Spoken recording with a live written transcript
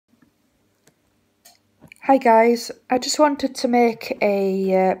Hi guys, I just wanted to make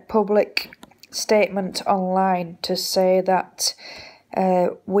a public statement online to say that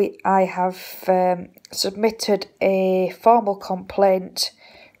I have submitted a formal complaint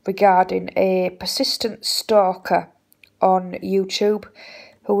regarding a persistent stalker on YouTube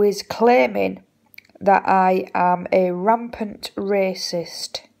who is claiming that I am a rampant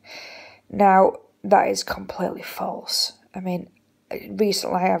racist. Now, that is completely false. I mean,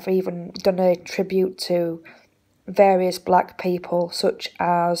 recently I've even done a tribute to various black people such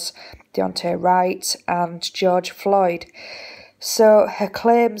as Deontay Wright and George Floyd. So her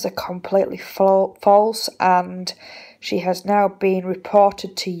claims are completely false, and she has now been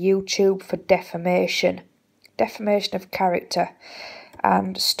reported to YouTube for defamation of character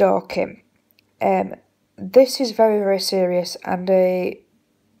and stalking. This is very, very serious, and a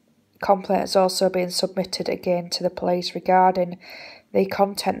complaint has also been submitted again to the police regarding the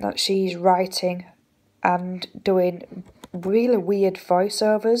content that she's writing and doing really weird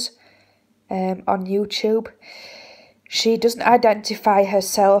voiceovers on YouTube. She doesn't identify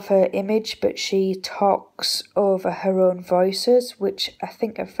herself, her image, but she talks over her own voices, which I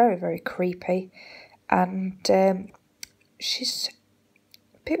think are very, very creepy. And she's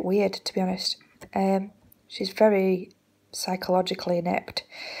a bit weird, to be honest. She's very psychologically inept,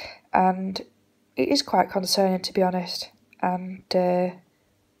 and it is quite concerning, to be honest. And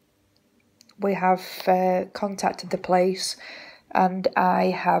we have contacted the police, and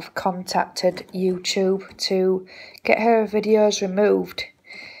I have contacted YouTube to get her videos removed,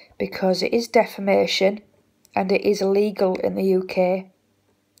 because it is defamation and it is illegal in the UK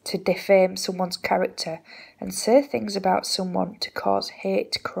to defame someone's character and say things about someone to cause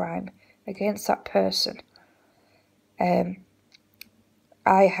hate crime against that person.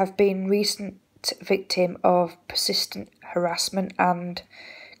 I have been recent victim of persistent harassment and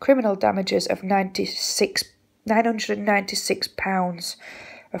criminal damages of £996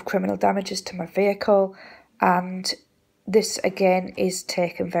 of criminal damages to my vehicle, and this again is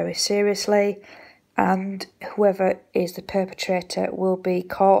taken very seriously, and whoever is the perpetrator will be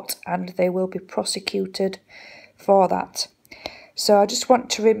caught and they will be prosecuted for that. So I just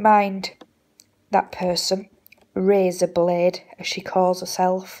want to remind that person, Razor Blade as she calls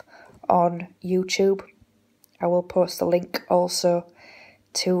herself on YouTube. I will post the link also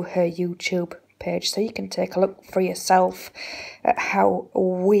to her YouTube page so you can take a look for yourself at how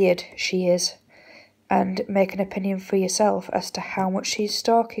weird she is and make an opinion for yourself as to how much she's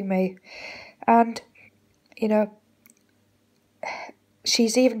stalking me. And, you know,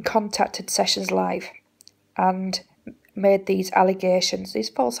 she's even contacted Sessions Live and made these allegations, these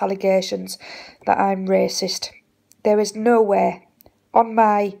false allegations that I'm racist. There is nowhere on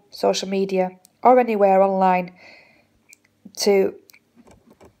my social media or anywhere online to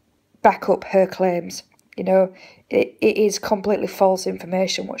back up her claims. You know, it is completely false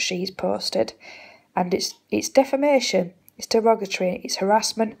information what she's posted, and it's defamation, it's derogatory, it's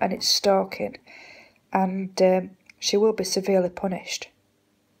harassment, and it's stalking, and she will be severely punished.